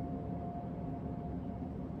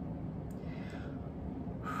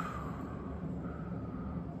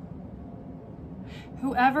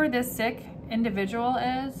 Whoever this sick individual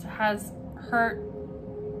is has hurt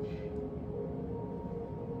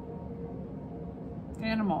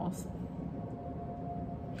animals.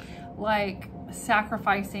 Like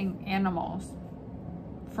sacrificing animals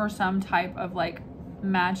for some type of like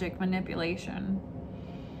magic manipulation,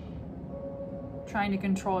 trying to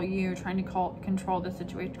control you, trying to control the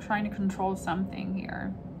situation, trying to control something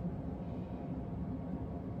here.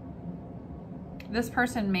 This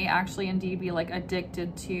person may actually indeed be like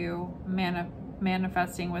addicted to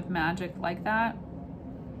manifesting with magic like that.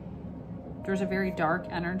 There's a very dark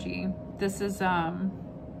energy. This is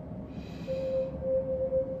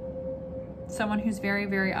someone who's very,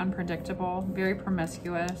 very unpredictable, very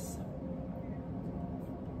promiscuous.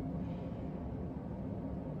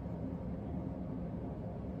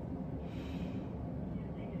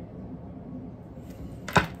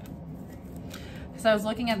 So I was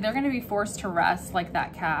looking at, they're going to be forced to rest like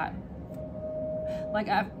that cat. Like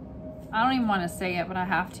I don't even want to say it, but I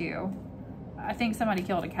have to. I think somebody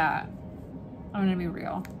killed a cat. I'm going to be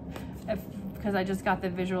real. Because I just got the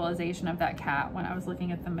visualization of that cat when I was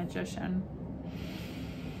looking at the Magician.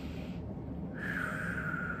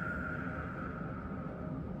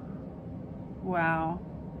 Wow.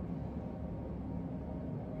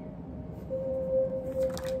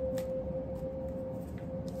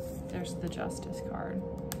 There's the Justice card.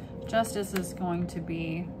 Justice is going to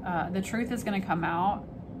be, the truth is going to come out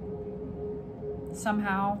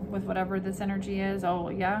somehow with whatever this energy is. Oh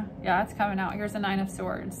yeah, it's coming out. Here's the 9 of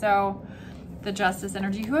Swords. So the Justice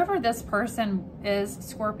energy, whoever this person is,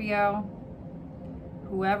 Scorpio,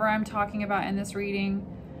 whoever I'm talking about in this reading,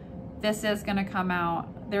 this is going to come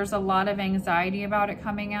out. There's a lot of anxiety about it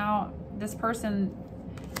coming out. This person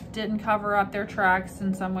didn't cover up their tracks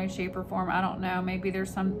in some way, shape, or form. I don't know. Maybe they're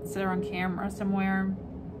on camera somewhere.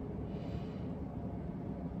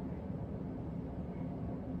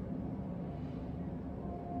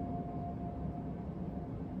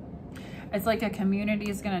 It's like a community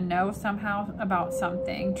is going to know somehow about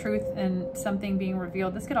something, truth and something being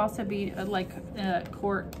revealed. This could also be like a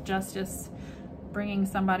court justice, bringing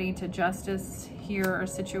somebody to justice here, or a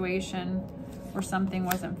situation where something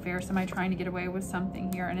wasn't fair, somebody trying to get away with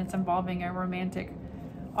something here, and it's involving a romantic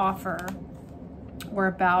offer. We're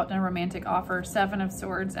about a romantic offer. 7 of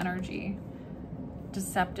Swords energy.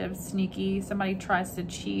 Deceptive, sneaky. Somebody tries to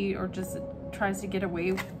cheat or just tries to get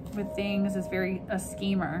away with things. Is very a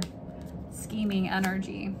schemer. Scheming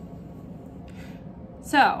energy.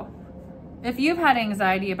 So, if you've had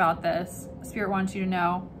anxiety about this, Spirit wants you to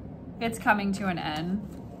know it's coming to an end.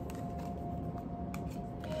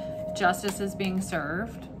 Justice is being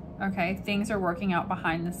served. Okay, things are working out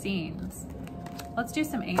behind the scenes. Let's do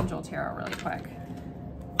some angel tarot really quick.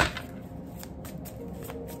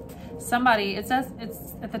 Somebody, it says,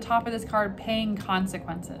 it's at the top of this card, paying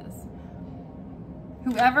consequences.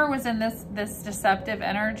 Whoever was in this deceptive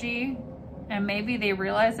energy, and maybe they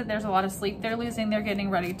realize that there's a lot of sleep they're losing, they're getting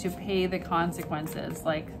ready to pay the consequences,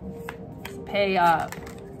 like pay up.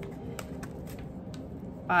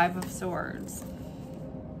 5 of Swords.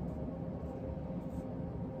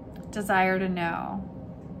 Desire to know.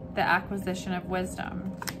 The acquisition of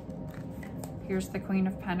wisdom. Here's the Queen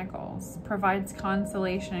of Pentacles. Provides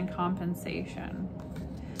consolation and compensation.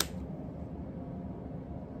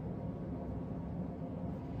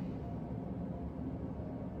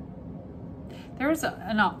 There's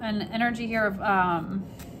an energy here of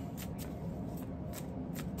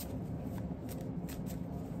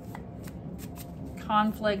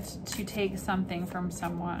conflict to take something from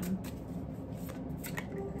someone.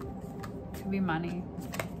 Could be money.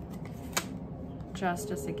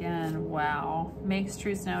 Justice again. Wow. Makes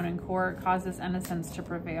truths known in court, causes innocence to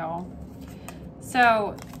prevail.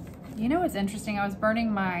 So, you know what's interesting? I was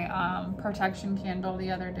burning my protection candle the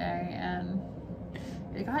other day, and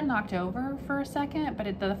it got knocked over for a second,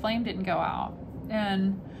 but the flame didn't go out.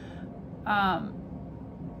 And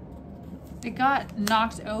it got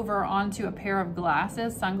knocked over onto a pair of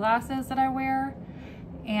glasses, sunglasses that I wear.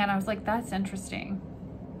 And I was like, that's interesting.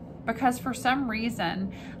 Because for some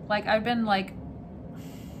reason, like I've been like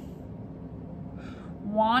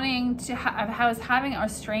wanting to, I was having a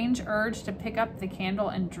strange urge to pick up the candle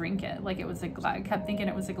and drink it. Like it was a glass. I kept thinking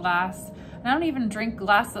it was a glass. And I don't even drink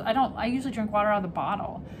glass. I usually drink water out of the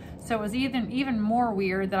bottle. So it was even more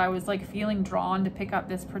weird that I was like feeling drawn to pick up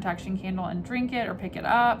this protection candle and drink it or pick it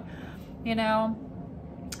up, you know.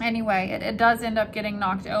 Anyway, it does end up getting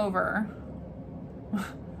knocked over.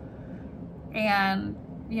 And,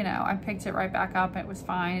 you know, I picked it right back up. It was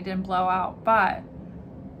fine. It didn't blow out. But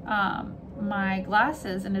my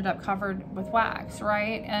glasses ended up covered with wax,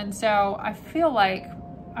 right? And so I feel like,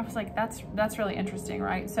 I was like, that's really interesting,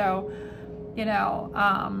 right? So, you know,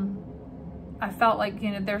 I felt like,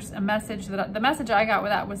 you know, there's a message that, the message I got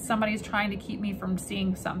with that was somebody's trying to keep me from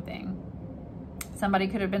seeing something. Somebody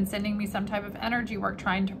could have been sending me some type of energy work,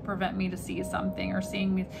 trying to prevent me to see something or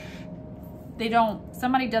seeing me.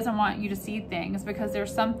 Somebody doesn't want you to see things because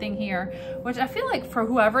there's something here, which I feel like for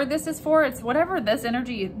whoever this is for, it's whatever this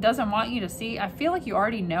energy doesn't want you to see. I feel like you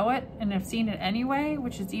already know it and have seen it anyway,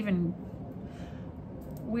 which is even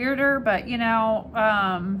weirder, but you know,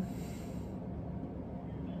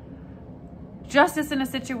 justice in a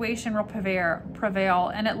situation will prevail,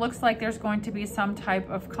 and it looks like there's going to be some type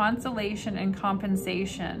of consolation and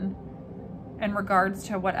compensation in regards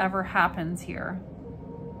to whatever happens here.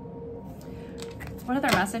 What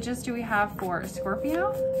other messages do we have for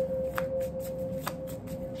Scorpio?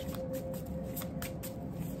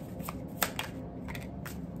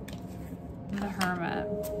 The Hermit.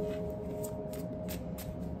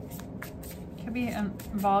 Could be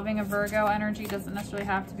involving a Virgo energy. Doesn't necessarily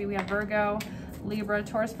have to be. We have Virgo, Libra,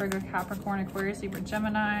 Taurus, Virgo, Capricorn, Aquarius, Libra,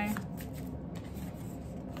 Gemini.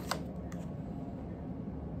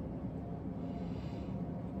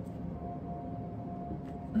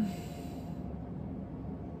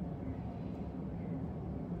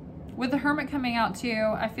 With the Hermit coming out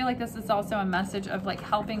too, I feel like this is also a message of like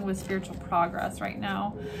helping with spiritual progress right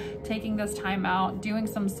now. Taking this time out, doing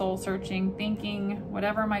some soul searching, thinking,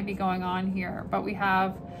 whatever might be going on here. But we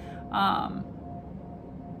have,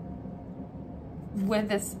 with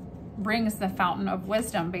this, brings the fountain of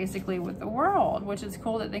wisdom basically with the world, which is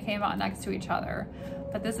cool that they came out next to each other.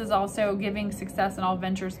 But this is also giving success in all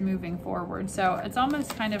ventures moving forward. So it's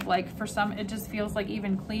almost kind of like, for some, it just feels like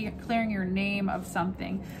even clearing your name of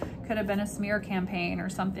something. Could have been a smear campaign or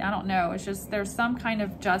something. I don't know. It's just, there's some kind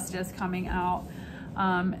of justice coming out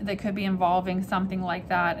that could be involving something like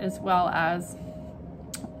that, as well as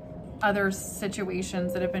other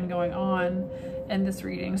situations that have been going on in this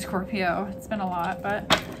reading, Scorpio. It's been a lot,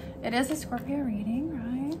 but It is a Scorpio reading,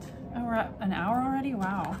 right? Oh, we're at an hour already?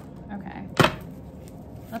 Wow. Okay.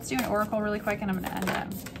 Let's do an oracle really quick and I'm gonna end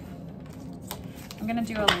it. I'm gonna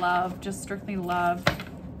do a love, just strictly love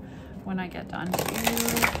when I get done too.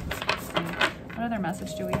 What other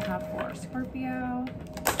message do we have for Scorpio?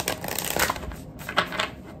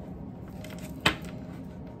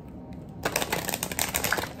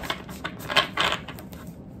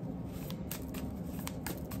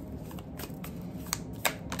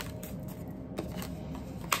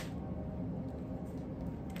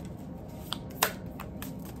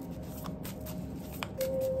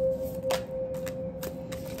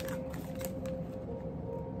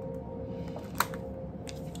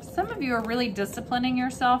 Some of you are really disciplining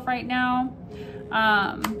yourself right now.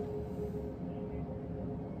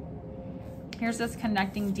 Here's this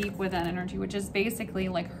connecting deep within energy, which is basically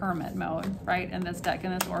like hermit mode, right? In this deck,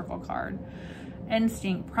 in this oracle card.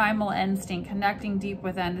 Instinct, primal instinct, connecting deep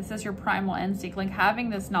within. This is your primal instinct, like having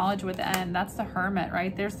this knowledge within. That's the hermit,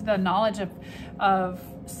 right? There's the knowledge of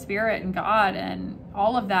spirit and God, and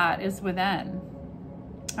all of that is within.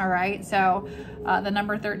 All right, so the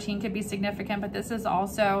number 13 could be significant, but this is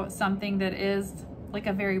also something that is like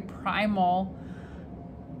a very primal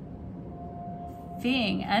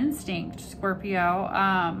thing, instinct, Scorpio.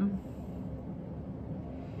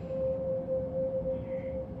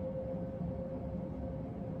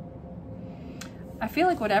 I feel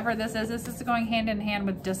like whatever this is going hand in hand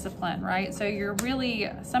with discipline, right? So you're really,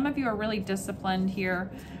 some of you are really disciplined here,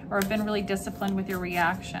 or have been really disciplined with your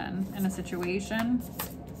reaction in a situation.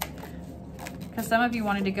 Because some of you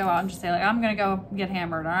wanted to go out and just say, like, I'm going to go get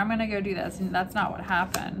hammered, or I'm going to go do this. And that's not what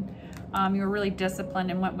happened. You were really disciplined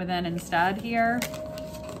and went within instead here.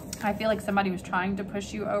 I feel like somebody was trying to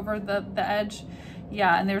push you over the edge.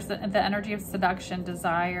 Yeah, and there's the energy of seduction,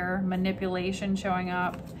 desire, manipulation showing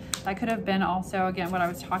up. That could have been also, again, what I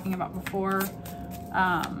was talking about before.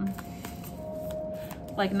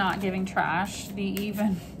 Like not giving trash the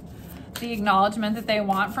acknowledgement that they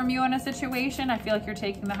want from you in a situation. I feel like you're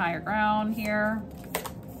taking the higher ground here.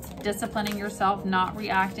 Disciplining yourself, not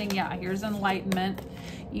reacting. Yeah, here's enlightenment.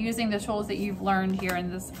 Using the tools that you've learned here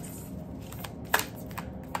in this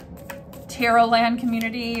tarot land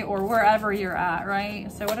community or wherever you're at,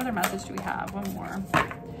 right? So what other message do we have? One more.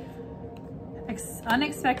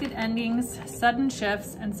 Unexpected endings, sudden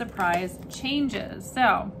shifts, and surprise changes.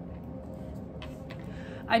 So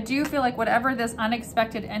I do feel like whatever this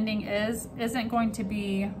unexpected ending isn't going to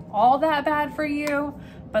be all that bad for you,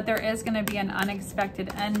 but there is going to be an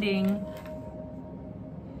unexpected ending.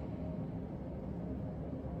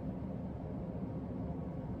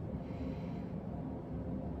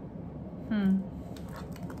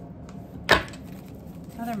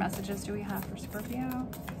 What other messages do we have for Scorpio?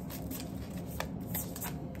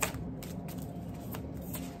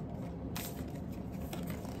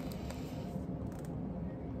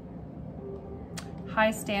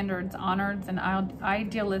 High standards, honors, and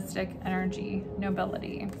idealistic energy,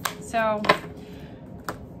 nobility. So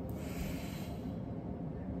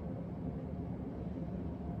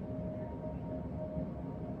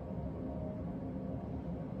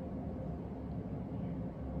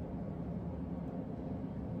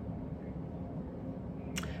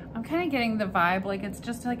I'm kind of getting the vibe like it's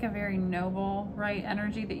just like a very noble, right,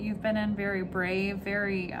 energy that you've been in, very brave,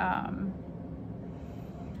 very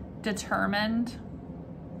determined.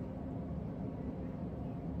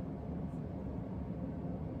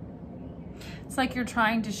 It's like you're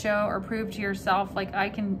trying to show or prove to yourself, like, I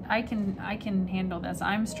can handle this.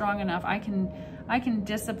 I'm strong enough. I can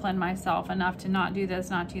discipline myself enough to not do this,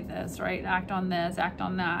 right? Act on this, act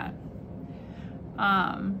on that.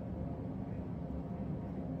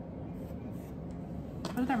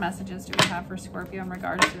 What other messages do we have for Scorpio in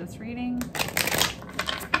regards to this reading?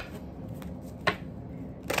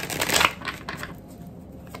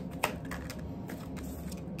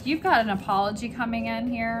 You've got an apology coming in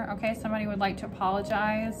here, okay? Somebody would like to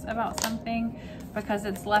apologize about something because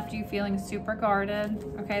it's left you feeling super guarded,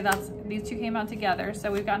 okay? These two came out together.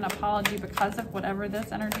 So we've got an apology because of whatever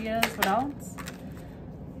this energy is. What else?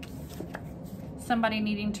 Somebody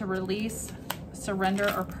needing to release,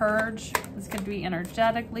 surrender, or purge. This could be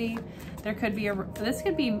energetically. There could be this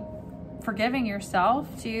could be forgiving yourself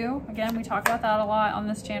too. Again, we talk about that a lot on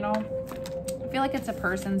this channel. I feel like it's a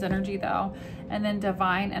person's energy though. And then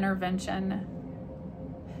divine intervention,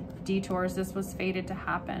 detours. This was fated to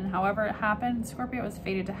happen. However it happened, Scorpio, was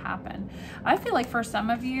fated to happen. I feel like for some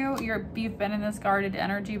of you, you've been in this guarded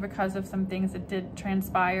energy because of some things that did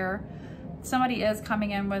transpire. Somebody is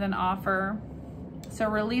coming in with an offer. So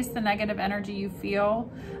release the negative energy you feel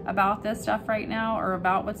about this stuff right now or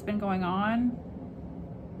about what's been going on.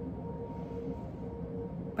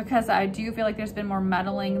 because I do feel like there's been more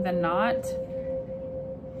meddling than not.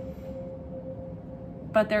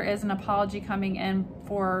 But there is an apology coming in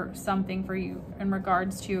for something for you in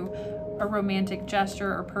regards to a romantic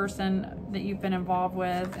gesture or person that you've been involved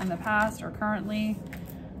with in the past or currently.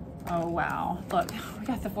 Oh, wow. Look, we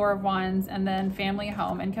got the Four of Wands and then family,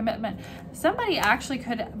 home, and commitment. Somebody actually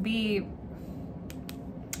could be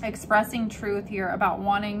expressing truth here about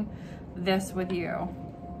wanting this with you.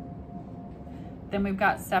 Then we've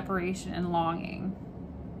got separation and longing.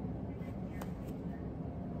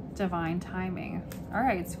 Divine timing. All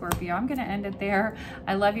right, Scorpio, I'm going to end it there.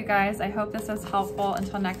 I love you guys. I hope this was helpful.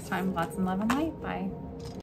 Until next time, lots of love and light. Bye.